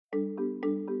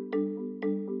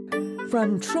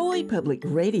From Troy Public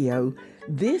Radio,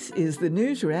 this is the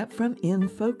Newswrap from In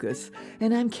Focus,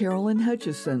 and I'm Carolyn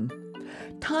Hutcheson.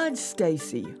 Todd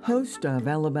Stacy, host of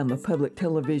Alabama Public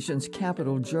Television's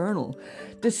Capitol Journal,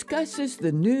 discusses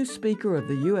the new Speaker of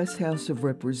the U.S. House of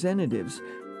Representatives,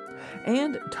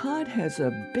 and Todd has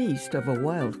a beast of a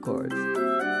wild card.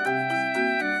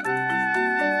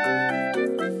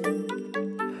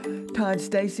 Todd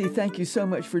Stacy, thank you so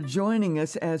much for joining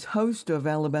us as host of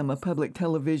Alabama Public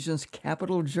Television's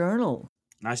Capitol Journal.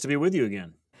 Nice to be with you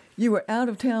again. You were out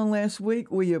of town last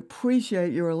week. We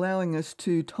appreciate your allowing us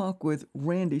to talk with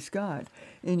Randy Scott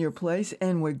in your place,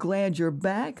 and we're glad you're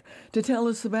back to tell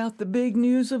us about the big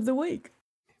news of the week.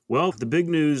 Well, the big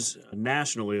news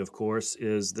nationally, of course,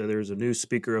 is that there's a new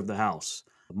Speaker of the House.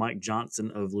 Mike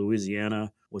Johnson of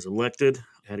Louisiana was elected,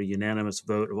 had a unanimous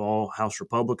vote of all House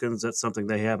Republicans. That's something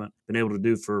they haven't been able to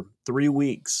do for 3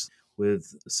 weeks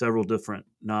with several different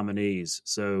nominees.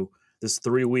 So this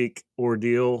 3-week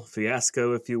ordeal,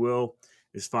 fiasco, if you will,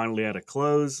 is finally at a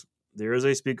close. There is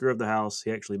a Speaker of the House.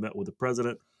 He actually met with the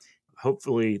president.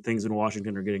 Hopefully things in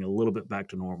Washington are getting a little bit back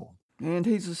to normal. And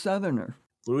he's a Southerner.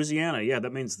 Louisiana, yeah,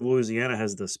 that means Louisiana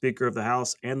has the Speaker of the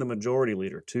House and the Majority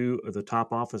Leader, two of the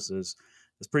top offices.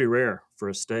 It's pretty rare for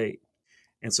a state.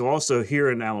 And so also here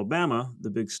in Alabama,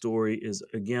 the big story is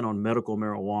again on medical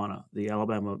marijuana. The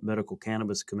Alabama Medical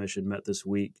Cannabis Commission met this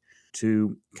week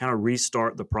to kind of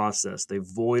restart the process. They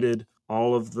voided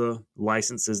all of the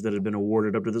licenses that had been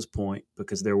awarded up to this point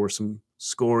because there were some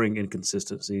scoring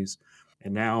inconsistencies.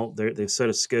 And now they've set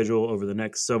a schedule over the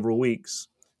next several weeks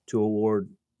to award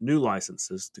new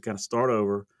licenses to kind of start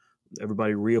over.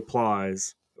 Everybody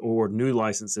reapplies, or new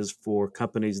licenses for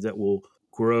companies that will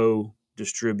grow,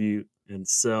 distribute, and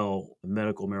sell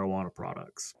medical marijuana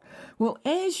products. Well,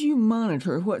 as you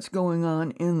monitor what's going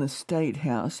on in the State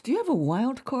House, do you have a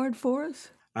wild card for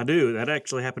us? I do. That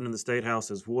actually happened in the State House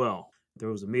as well. There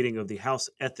was a meeting of the House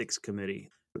Ethics Committee.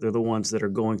 They're the ones that are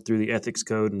going through the ethics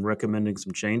code and recommending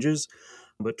some changes.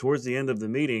 But towards the end of the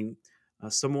meeting,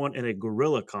 someone in a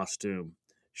gorilla costume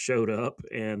showed up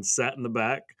and sat in the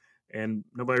back, and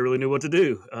nobody really knew what to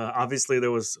do. Obviously,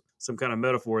 there was some kind of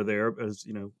metaphor there, as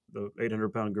you know, the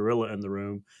 800-pound gorilla in the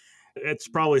room. It's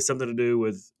probably something to do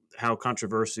with how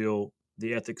controversial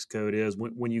the ethics code is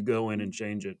when you go in and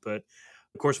change it. But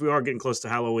of course, we are getting close to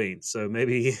Halloween, so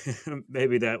maybe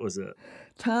that was it.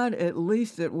 Todd, at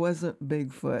least it wasn't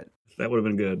Bigfoot. That would have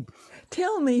been good.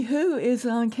 Tell me, who is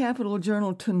on Capitol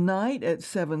Journal tonight at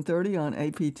 7:30 on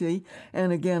APT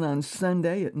and again on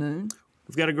Sunday at noon?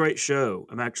 We've got a great show.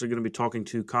 I'm actually going to be talking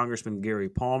to Congressman Gary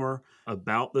Palmer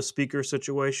about the speaker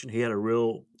situation. He had a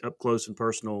real up-close and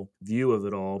personal view of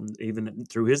it all, even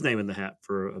threw his name in the hat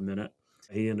for a minute.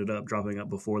 He ended up dropping out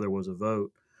before there was a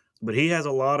vote. But he has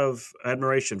a lot of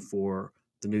admiration for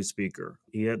the new speaker.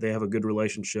 They have a good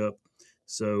relationship,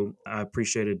 so I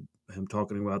appreciated him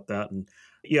talking about that. And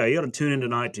yeah, you got to tune in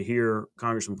tonight to hear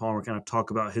Congressman Palmer kind of talk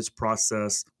about his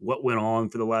process, what went on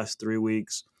for the last 3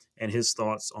 weeks, and his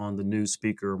thoughts on the new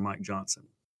speaker, Mike Johnson.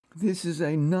 This is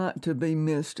a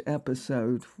not-to-be-missed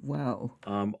episode. Wow.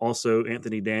 Also,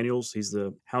 Anthony Daniels, he's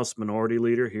the House Minority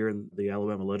Leader here in the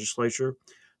Alabama legislature.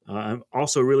 I'm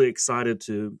also really excited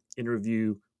to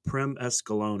interview Prim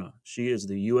Escalona. She is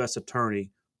the U.S.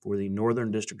 Attorney for the Northern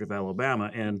District of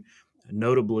Alabama, and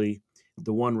notably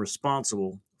the one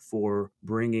responsible for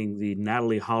bringing the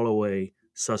Natalie Holloway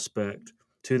suspect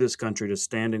to this country to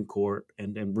stand in court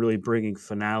and really bringing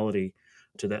finality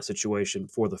to that situation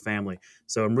for the family.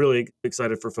 So I'm really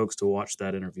excited for folks to watch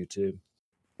that interview too.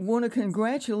 Want to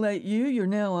congratulate you. You're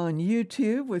now on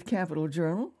YouTube with Capitol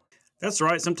Journal. That's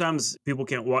right. Sometimes people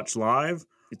can't watch live.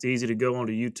 It's easy to go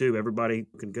onto YouTube. Everybody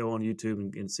can go on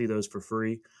YouTube and see those for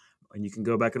free. And you can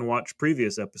go back and watch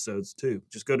previous episodes too.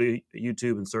 Just go to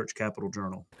YouTube and search Capitol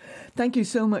Journal. Thank you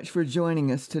so much for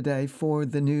joining us today for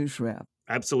the Newswrap.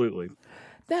 Absolutely.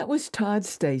 That was Todd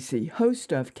Stacy,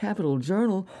 host of Capitol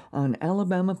Journal on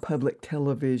Alabama Public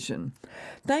Television.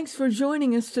 Thanks for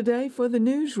joining us today for the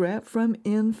Newswrap from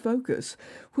In Focus,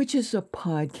 which is a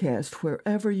podcast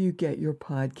wherever you get your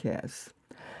podcasts.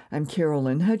 I'm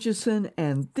Carolyn Hutcheson,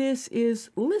 and this is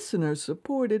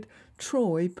listener-supported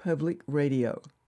Troy Public Radio.